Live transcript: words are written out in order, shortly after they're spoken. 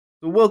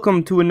So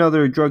welcome to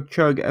another Drug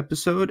Chug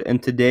episode,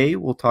 and today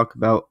we'll talk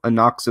about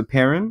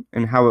enoxaparin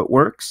and how it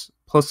works,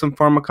 plus some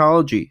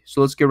pharmacology.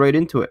 So let's get right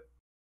into it.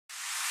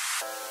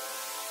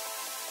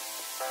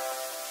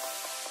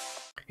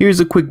 Here's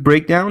a quick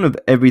breakdown of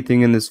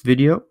everything in this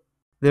video.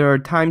 There are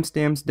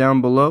timestamps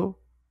down below,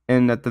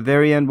 and at the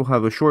very end we'll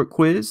have a short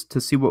quiz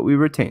to see what we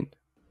retained.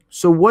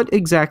 So what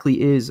exactly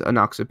is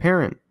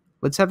enoxaparin?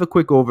 Let's have a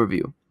quick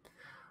overview.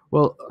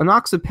 Well,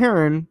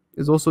 enoxaparin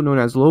is also known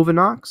as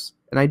Lovenox,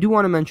 and I do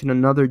want to mention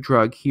another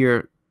drug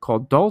here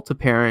called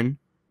Dalteparin,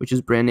 which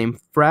is brand name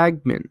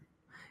Fragmin.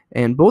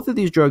 And both of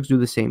these drugs do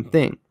the same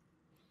thing.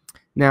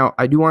 Now,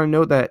 I do want to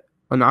note that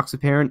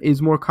enoxaparin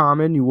is more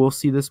common. You will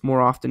see this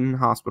more often in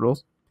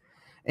hospitals.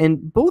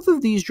 And both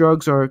of these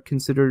drugs are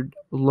considered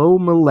low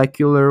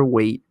molecular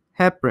weight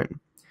heparin,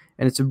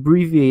 and it's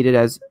abbreviated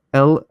as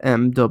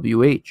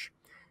LMWH.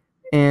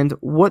 And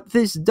what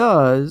this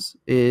does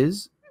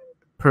is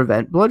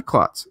prevent blood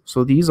clots.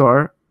 So these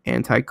are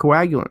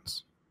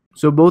anticoagulants.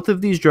 So both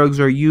of these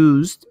drugs are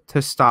used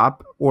to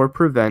stop or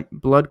prevent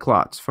blood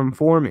clots from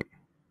forming.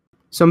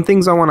 Some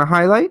things I want to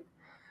highlight.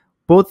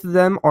 Both of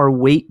them are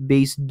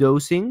weight-based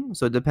dosing,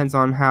 so it depends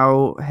on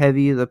how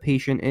heavy the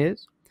patient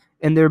is.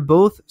 And they're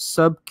both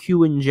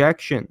sub-Q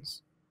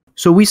injections.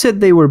 So we said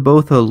they were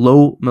both a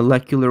low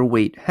molecular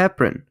weight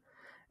heparin.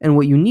 And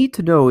what you need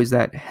to know is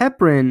that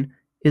heparin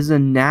is a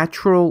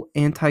natural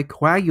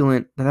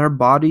anticoagulant that our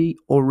body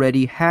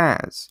already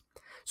has.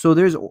 So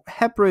there's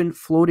heparin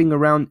floating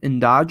around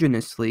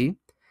endogenously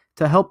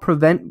to help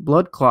prevent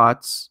blood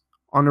clots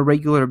on a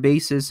regular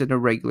basis in a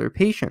regular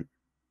patient.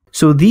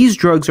 So these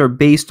drugs are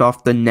based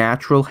off the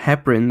natural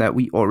heparin that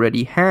we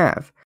already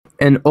have.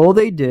 And all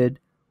they did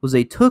was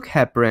they took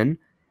heparin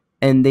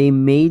and they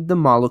made the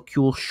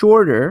molecule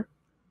shorter,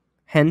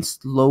 hence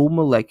low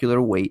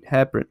molecular weight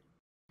heparin.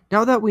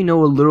 Now that we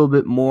know a little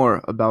bit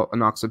more about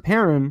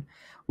enoxaparin,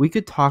 we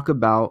could talk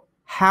about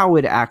how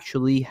it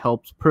actually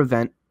helps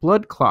prevent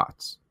blood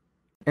clots.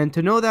 And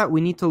to know that,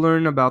 we need to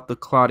learn about the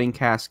clotting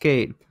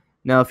cascade.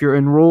 Now, if you're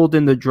enrolled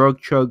in the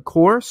Drug Chug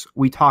course,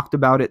 we talked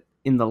about it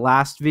in the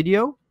last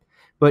video,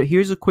 but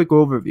here's a quick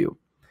overview.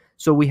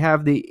 So we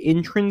have the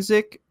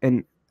intrinsic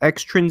and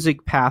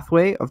extrinsic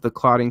pathway of the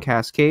clotting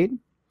cascade.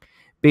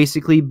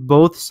 Basically,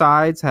 both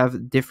sides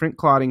have different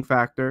clotting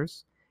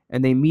factors,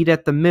 and they meet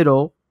at the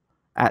middle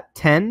at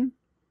 10,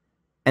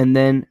 and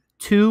then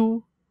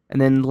 2,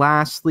 and then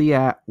lastly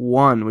at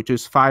 1, which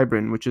is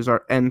fibrin, which is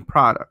our end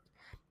product.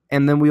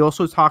 And then we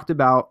also talked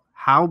about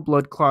how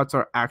blood clots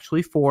are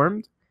actually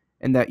formed,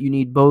 and that you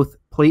need both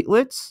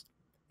platelets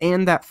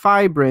and that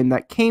fibrin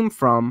that came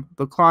from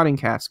the clotting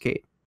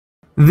cascade.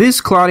 This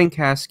clotting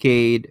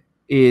cascade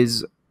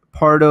is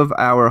part of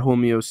our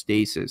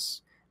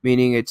homeostasis,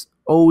 meaning it's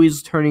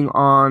always turning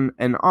on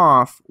and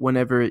off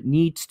whenever it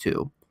needs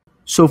to.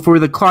 So for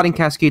the clotting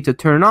cascade to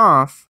turn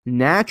off,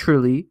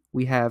 naturally,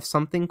 we have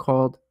something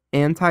called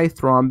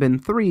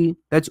antithrombin 3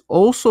 that's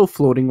also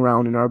floating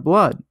around in our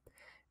blood.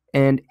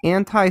 And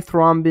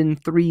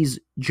antithrombin 3's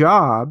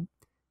job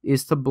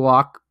is to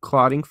block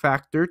clotting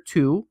factor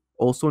 2,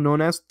 also known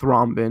as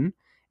thrombin,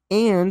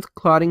 and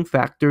clotting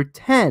factor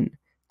 10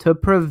 to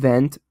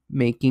prevent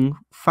making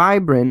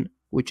fibrin,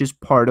 which is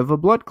part of a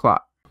blood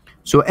clot.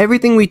 So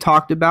everything we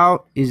talked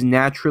about is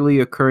naturally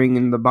occurring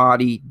in the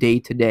body day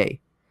to day.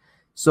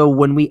 So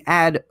when we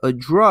add a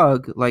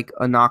drug like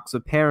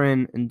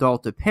enoxaparin and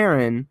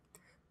dalteparin,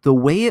 the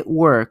way it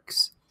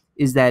works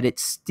is that it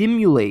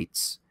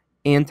stimulates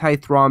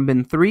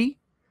antithrombin 3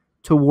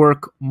 to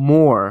work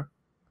more.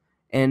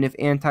 And if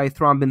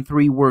antithrombin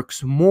 3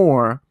 works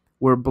more,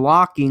 we're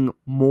blocking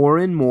more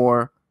and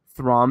more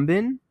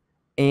thrombin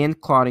and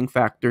clotting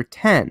factor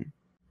 10.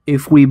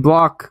 If we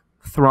block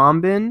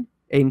thrombin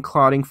and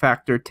clotting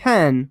factor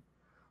 10,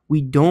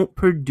 we don't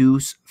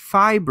produce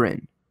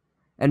fibrin.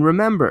 And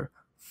remember,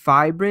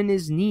 fibrin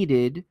is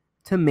needed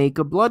to make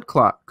a blood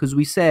clot, because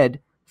we said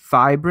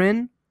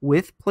fibrin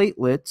with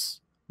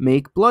platelets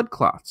make blood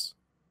clots.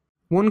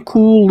 One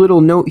cool little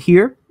note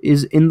here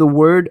is in the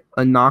word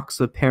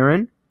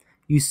enoxaparin,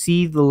 you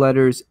see the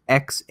letters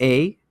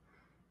XA,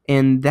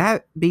 and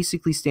that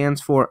basically stands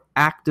for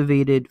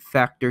activated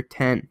factor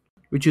 10,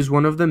 which is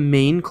one of the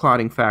main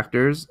clotting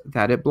factors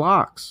that it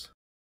blocks.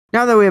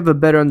 Now that we have a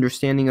better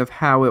understanding of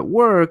how it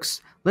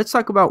works, let's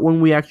talk about when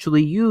we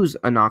actually use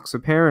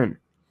enoxaparin.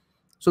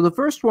 So the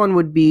first one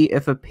would be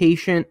if a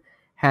patient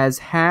has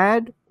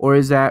had or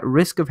is at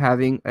risk of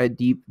having a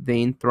deep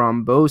vein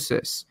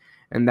thrombosis.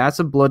 And that's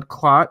a blood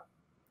clot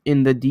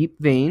in the deep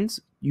veins,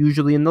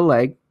 usually in the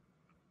leg.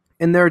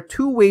 And there are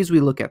two ways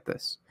we look at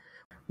this.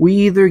 We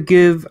either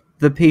give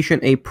the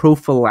patient a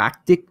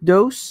prophylactic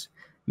dose,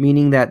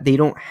 meaning that they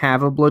don't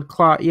have a blood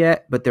clot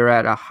yet, but they're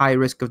at a high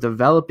risk of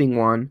developing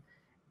one.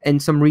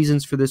 And some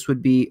reasons for this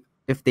would be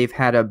if they've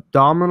had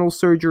abdominal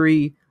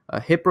surgery, a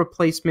hip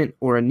replacement,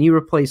 or a knee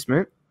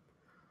replacement,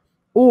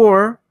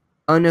 or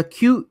an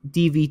acute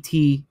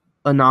DVT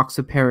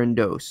enoxaparin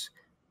dose,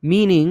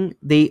 meaning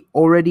they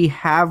already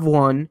have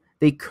one,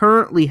 they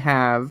currently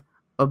have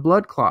a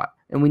blood clot,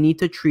 and we need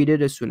to treat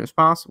it as soon as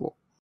possible.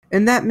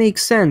 And that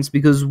makes sense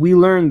because we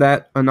learned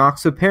that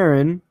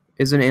enoxaparin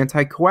is an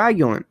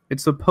anticoagulant.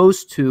 It's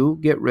supposed to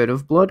get rid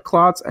of blood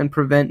clots and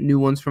prevent new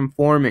ones from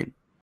forming.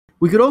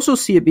 We could also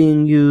see it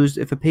being used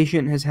if a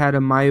patient has had a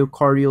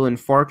myocardial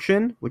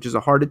infarction, which is a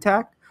heart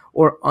attack,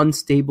 or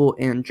unstable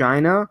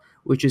angina,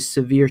 which is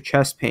severe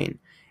chest pain.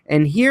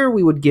 And here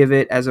we would give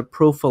it as a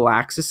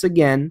prophylaxis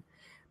again,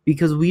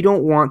 because we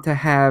don't want to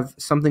have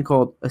something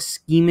called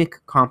ischemic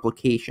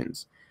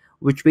complications,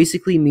 which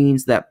basically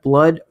means that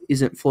blood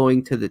isn't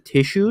flowing to the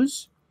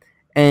tissues.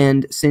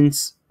 And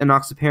since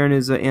enoxaparin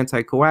is an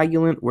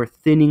anticoagulant, we're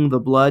thinning the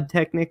blood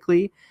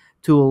technically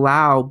to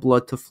allow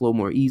blood to flow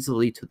more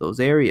easily to those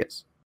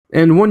areas.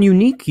 And one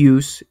unique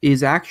use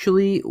is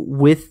actually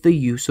with the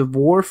use of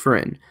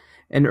warfarin.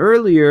 And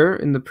earlier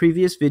in the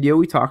previous video,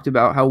 we talked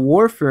about how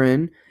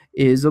warfarin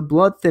is a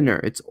blood thinner.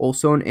 It's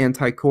also an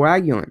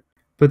anticoagulant.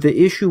 But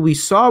the issue we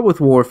saw with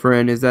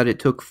warfarin is that it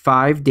took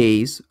 5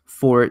 days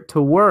for it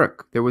to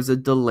work. There was a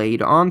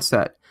delayed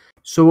onset.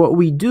 So what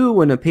we do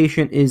when a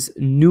patient is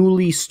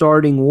newly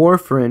starting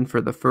warfarin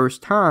for the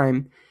first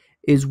time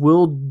is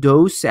we'll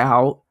dose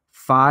out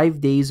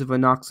 5 days of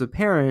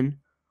enoxaparin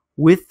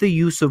with the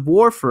use of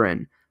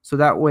warfarin. So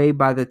that way,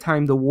 by the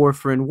time the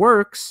warfarin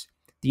works,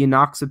 the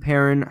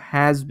enoxaparin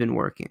has been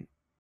working.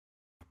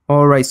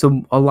 Alright,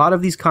 so a lot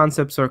of these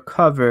concepts are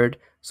covered,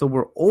 so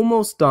we're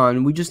almost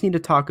done. We just need to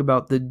talk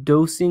about the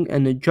dosing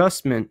and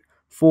adjustment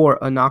for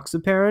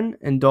enoxaparin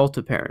and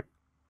Dalteparin.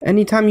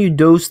 Anytime you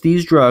dose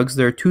these drugs,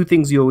 there are two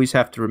things you always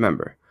have to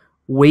remember: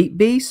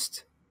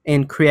 weight-based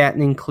and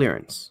creatinine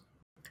clearance.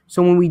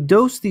 So when we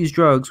dose these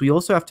drugs, we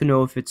also have to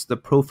know if it's the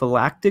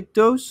prophylactic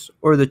dose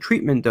or the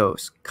treatment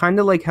dose, kind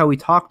of like how we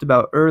talked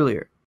about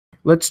earlier.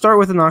 Let's start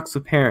with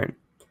enoxaparin.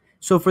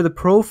 So for the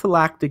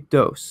prophylactic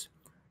dose,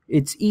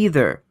 it's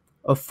either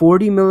a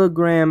 40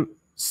 milligram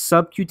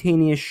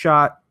subcutaneous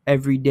shot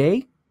every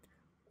day,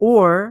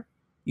 or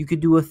you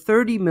could do a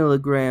 30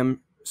 milligram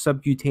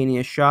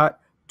subcutaneous shot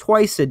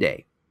twice a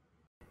day.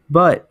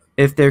 But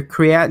if their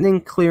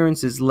creatinine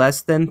clearance is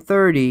less than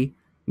 30,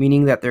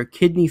 meaning that their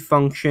kidney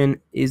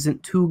function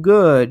isn't too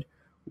good,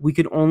 we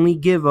could only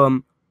give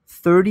them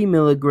 30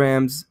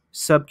 milligrams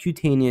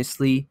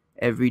subcutaneously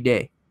every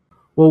day.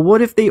 Well,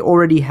 what if they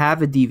already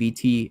have a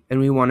DVT and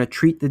we want to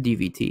treat the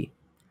DVT?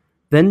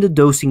 Then the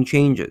dosing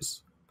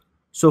changes.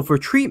 So for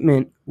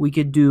treatment, we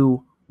could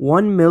do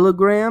 1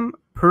 milligram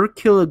per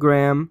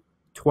kilogram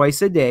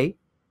twice a day,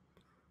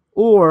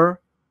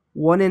 or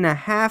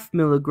 1.5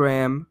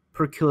 milligram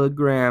per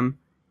kilogram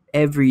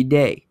every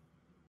day.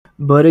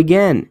 But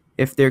again,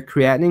 if their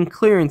creatinine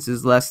clearance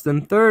is less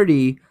than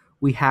 30,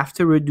 we have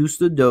to reduce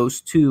the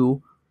dose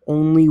to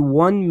only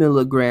 1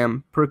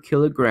 milligram per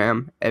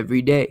kilogram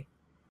every day.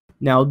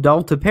 Now,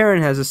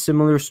 Dalteparin has a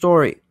similar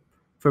story.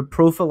 For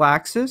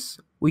prophylaxis,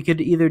 we could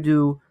either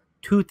do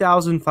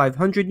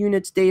 2,500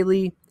 units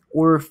daily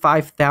or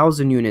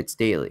 5,000 units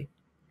daily.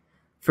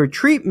 For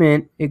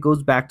treatment, it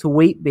goes back to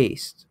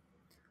weight-based.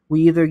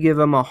 We either give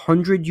them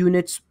 100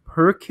 units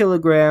per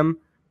kilogram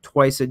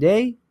twice a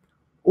day,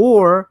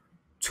 or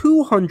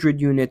 200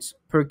 units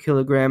per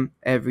kilogram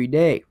every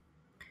day.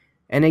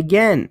 And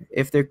again,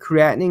 if their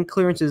creatinine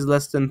clearance is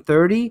less than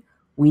 30,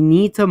 we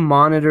need to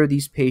monitor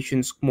these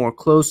patients more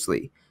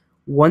closely.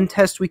 One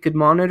test we could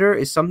monitor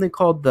is something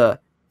called the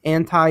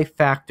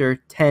anti-factor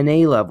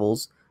 10A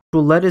levels, which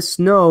will let us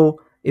know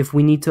if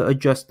we need to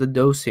adjust the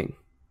dosing.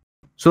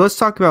 So let's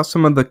talk about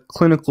some of the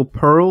clinical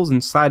pearls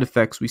and side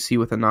effects we see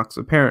with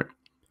enoxaparin.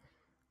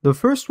 The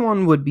first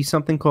one would be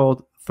something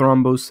called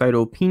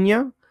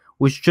thrombocytopenia,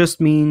 which just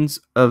means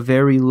a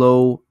very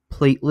low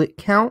platelet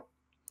count.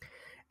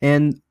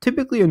 And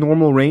typically a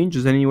normal range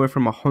is anywhere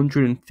from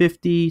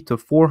 150 to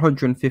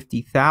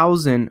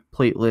 450,000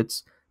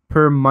 platelets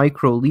per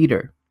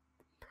microliter.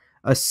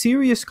 A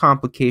serious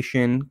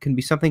complication can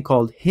be something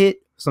called HIT,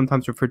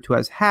 sometimes referred to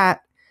as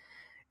HAT,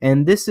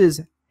 and this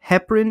is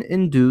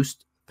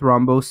heparin-induced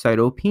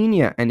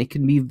thrombocytopenia, and it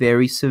can be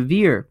very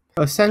severe.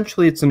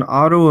 Essentially, it's an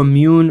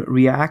autoimmune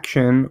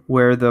reaction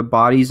where the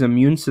body's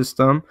immune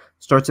system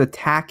starts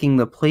attacking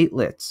the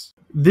platelets.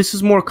 This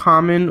is more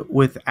common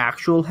with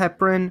actual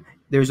heparin.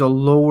 There's a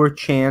lower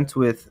chance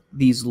with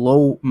these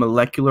low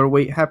molecular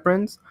weight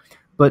heparins,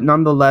 but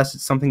nonetheless,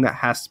 it's something that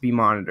has to be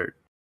monitored.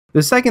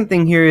 The second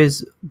thing here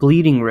is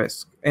bleeding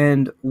risk,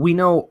 and we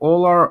know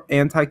all our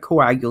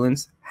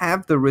anticoagulants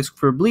have the risk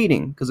for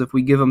bleeding, because if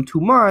we give them too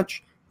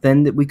much,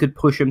 then we could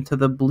push them to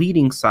the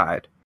bleeding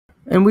side.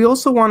 And we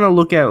also want to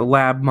look at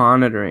lab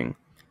monitoring.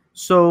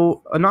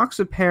 So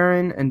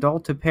enoxaparin and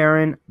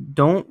Dalteparin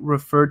don't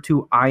refer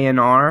to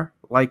INR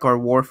like our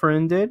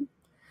warfarin did,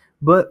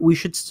 but we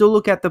should still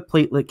look at the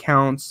platelet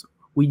counts.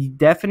 We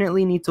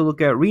definitely need to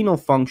look at renal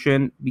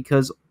function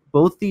because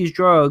both these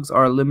drugs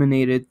are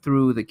eliminated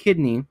through the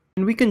kidney.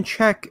 And we can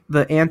check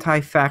the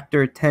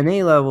anti-factor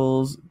 10A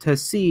levels to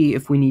see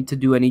if we need to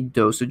do any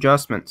dose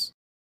adjustments.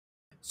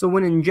 So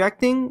when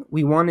injecting,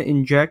 we want to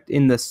inject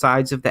in the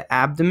sides of the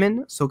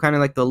abdomen, so kind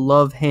of like the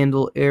love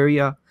handle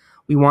area.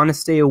 We want to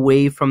stay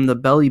away from the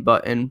belly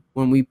button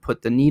when we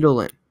put the needle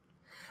in.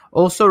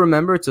 Also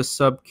remember it's a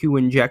sub-Q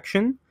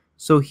injection.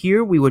 So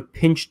here we would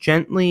pinch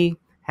gently,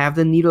 have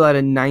the needle at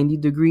a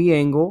 90-degree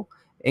angle,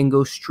 and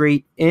go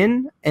straight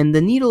in. And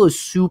the needle is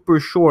super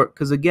short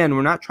because, again,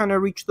 we're not trying to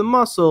reach the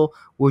muscle.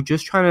 We're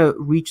just trying to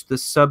reach the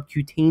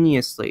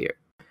subcutaneous layer.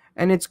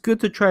 And it's good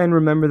to try and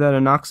remember that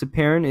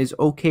enoxaparin is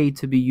okay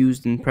to be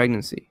used in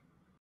pregnancy.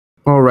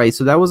 Alright,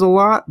 so that was a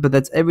lot, but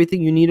that's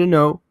everything you need to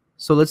know.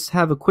 So let's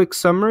have a quick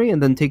summary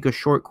and then take a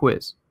short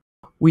quiz.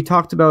 We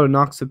talked about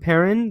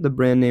enoxaparin, the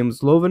brand name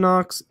is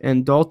Lovenox,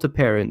 and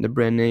Dalteparin, the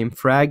brand name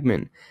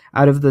Fragmin.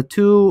 Out of the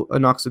two,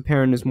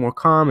 enoxaparin is more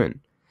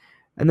common.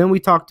 And then we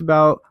talked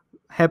about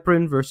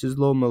heparin versus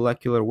low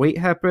molecular weight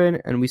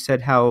heparin, and we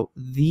said how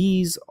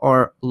these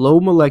are low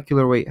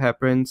molecular weight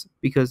heparins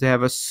because they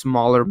have a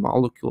smaller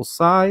molecule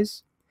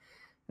size.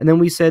 And then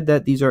we said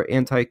that these are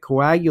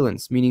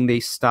anticoagulants, meaning they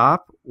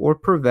stop or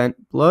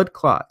prevent blood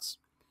clots.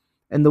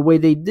 And the way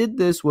they did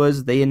this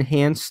was they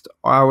enhanced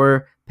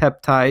our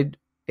peptide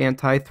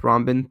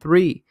antithrombin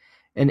 3.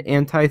 And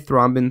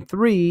antithrombin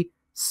 3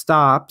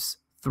 stops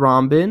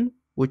thrombin,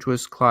 which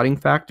was clotting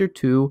factor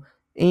 2,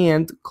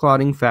 and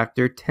clotting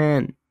factor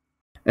 10.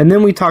 And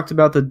then we talked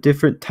about the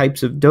different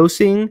types of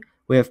dosing.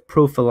 We have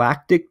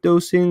prophylactic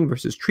dosing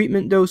versus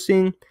treatment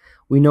dosing.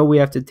 We know we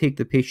have to take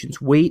the patient's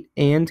weight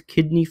and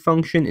kidney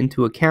function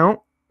into account.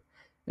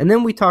 And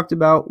then we talked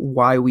about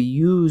why we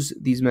use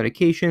these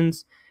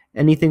medications.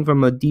 Anything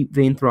from a deep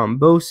vein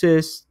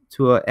thrombosis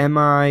to a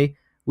MI.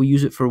 We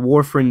use it for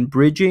warfarin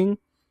bridging.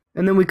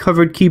 And then we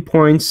covered key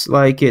points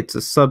like it's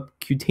a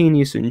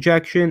subcutaneous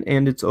injection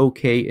and it's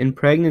okay in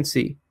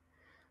pregnancy.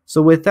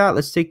 So with that,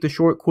 let's take the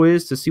short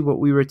quiz to see what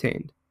we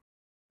retained.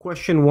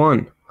 Question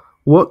 1.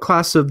 What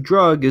class of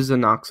drug is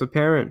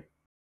enoxaparin?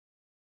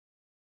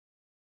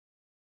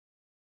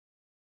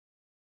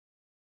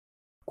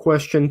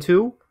 Question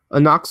 2.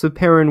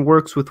 Enoxaparin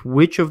works with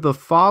which of the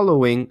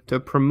following to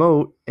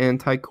promote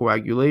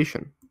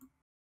anticoagulation?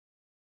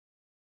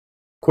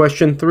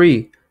 Question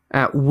 3.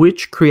 At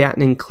which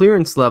creatinine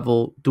clearance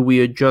level do we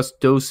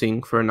adjust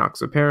dosing for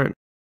enoxaparin?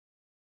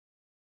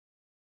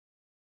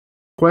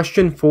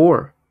 Question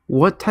 4.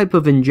 What type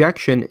of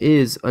injection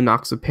is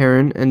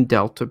enoxaparin and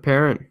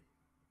dalteparin?